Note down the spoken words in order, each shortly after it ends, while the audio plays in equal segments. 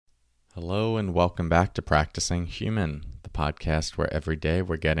Hello and welcome back to Practicing Human, the podcast where every day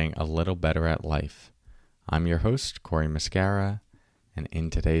we're getting a little better at life. I'm your host, Corey Mascara, and in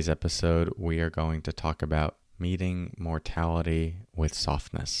today's episode, we are going to talk about meeting mortality with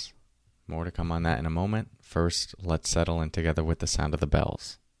softness. More to come on that in a moment. First, let's settle in together with the sound of the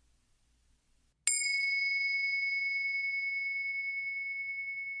bells.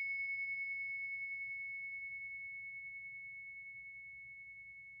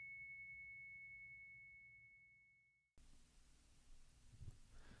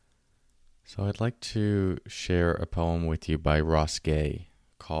 So I'd like to share a poem with you by Ross Gay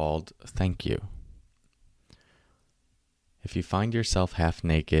called Thank You. If you find yourself half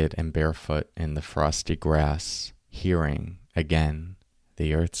naked and barefoot in the frosty grass, hearing, again,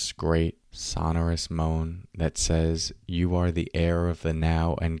 the earth's great sonorous moan that says you are the air of the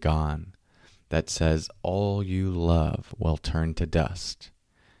now and gone, that says all you love will turn to dust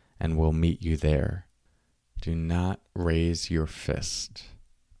and will meet you there, do not raise your fist.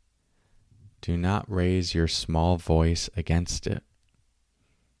 Do not raise your small voice against it,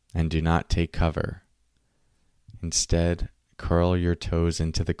 and do not take cover. Instead, curl your toes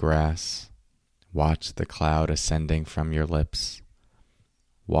into the grass, watch the cloud ascending from your lips,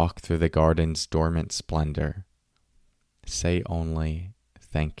 walk through the garden's dormant splendor, say only,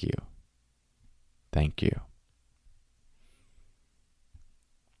 thank you, thank you.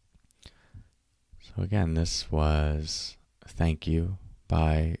 So again, this was Thank You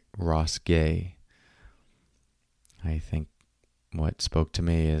by Ross Gay. I think what spoke to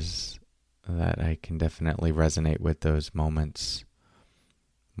me is that I can definitely resonate with those moments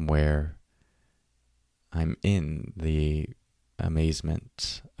where I'm in the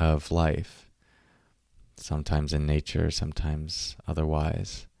amazement of life, sometimes in nature, sometimes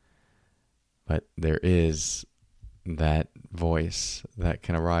otherwise. But there is that voice that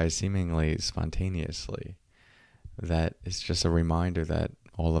can arise seemingly spontaneously that is just a reminder that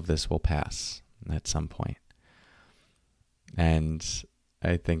all of this will pass at some point. And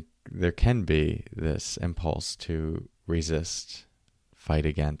I think there can be this impulse to resist, fight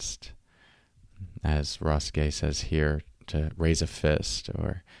against, as Ross Gay says here, to raise a fist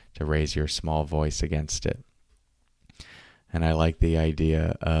or to raise your small voice against it. And I like the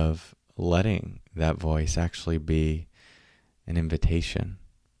idea of letting that voice actually be an invitation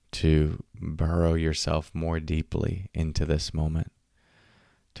to burrow yourself more deeply into this moment,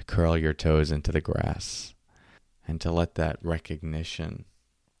 to curl your toes into the grass, and to let that recognition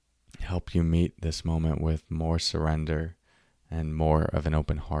help you meet this moment with more surrender and more of an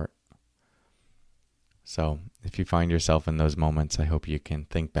open heart. So, if you find yourself in those moments, I hope you can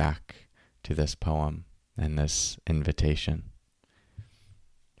think back to this poem and this invitation.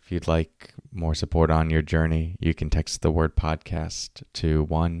 If you'd like more support on your journey, you can text the word podcast to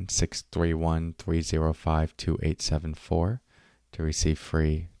 1-631-305-2874 to receive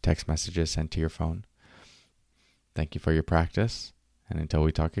free text messages sent to your phone. Thank you for your practice, and until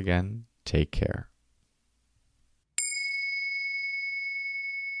we talk again, take care.